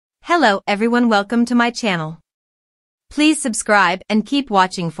Hello everyone, welcome to my channel. Please subscribe and keep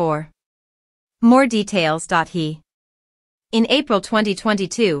watching for more details. In April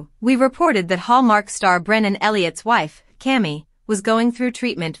 2022, we reported that Hallmark star Brennan Elliott's wife, Cammie, was going through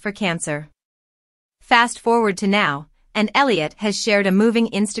treatment for cancer. Fast forward to now, and Elliott has shared a moving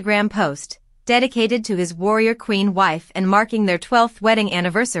Instagram post dedicated to his warrior queen wife and marking their 12th wedding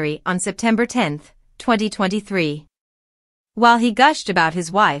anniversary on September 10, 2023. While he gushed about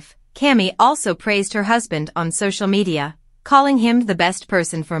his wife, Cammie also praised her husband on social media, calling him the best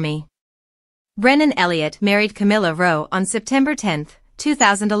person for me. Brennan Elliott married Camilla Rowe on September 10,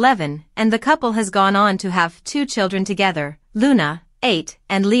 2011, and the couple has gone on to have 2 children together, Luna, 8,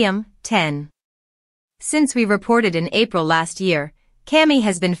 and Liam, 10. Since we reported in April last year, Cammie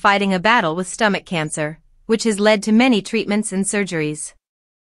has been fighting a battle with stomach cancer, which has led to many treatments and surgeries.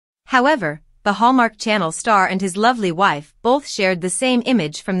 However, the Hallmark Channel star and his lovely wife both shared the same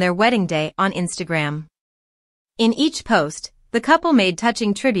image from their wedding day on Instagram. In each post, the couple made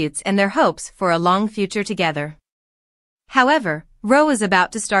touching tributes and their hopes for a long future together. However, Rowe is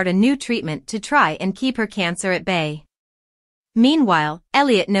about to start a new treatment to try and keep her cancer at bay. Meanwhile,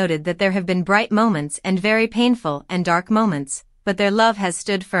 Elliott noted that there have been bright moments and very painful and dark moments, but their love has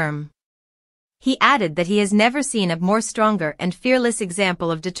stood firm. He added that he has never seen a more stronger and fearless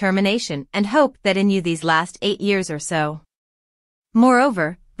example of determination and hope than in you these last 8 years or so.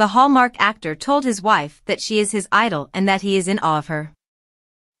 Moreover, the Hallmark actor told his wife that she is his idol and that he is in awe of her.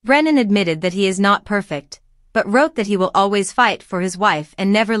 Brennan admitted that he is not perfect, but wrote that he will always fight for his wife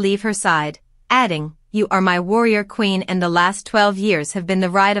and never leave her side, adding, "You are my warrior queen and the last 12 years have been the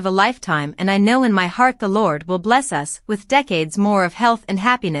ride of a lifetime, and I know in my heart the Lord will bless us with decades more of health and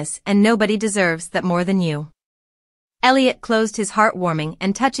happiness, and nobody deserves that more than you." Elliott closed his heartwarming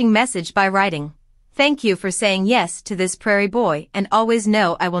and touching message by writing, "Thank you for saying yes to this prairie boy, and always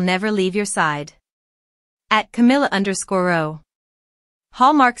know I will never leave your side." At Camilla_Rowe.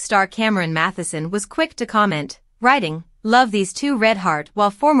 Hallmark star Cameron Matheson was quick to comment, writing, "Love these two red heart,"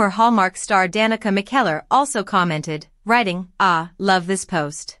 while former Hallmark star Danica McKellar also commented, writing, "Ah, love this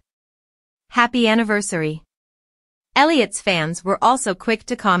post. Happy anniversary." Elliott's fans were also quick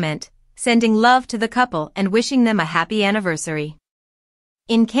to comment, sending love to the couple and wishing them a happy anniversary.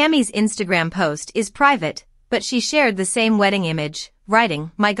 In Cammie's Instagram post is private, but she shared the same wedding image,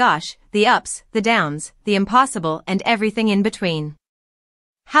 writing, "My gosh, the ups, the downs, the impossible and everything in between.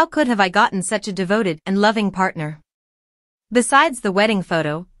 How could have I gotten such a devoted and loving partner?" Besides the wedding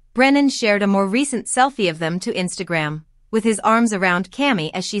photo, Brennan shared a more recent selfie of them to Instagram, with his arms around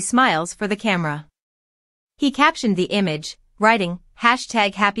Cammie as she smiles for the camera. He captioned the image, writing,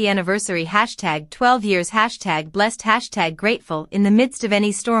 #happy anniversary, #12 years, #blessed, #grateful. In the midst of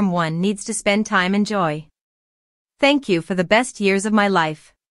any storm one needs to spend time and joy. Thank you for the best years of my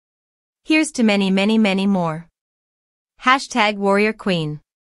life. Here's to many, many, many more. #warrior queen.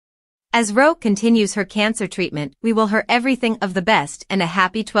 As Rowe continues her cancer treatment, we will her everything of the best and a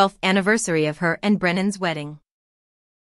happy 12th anniversary of her and Brennan's wedding.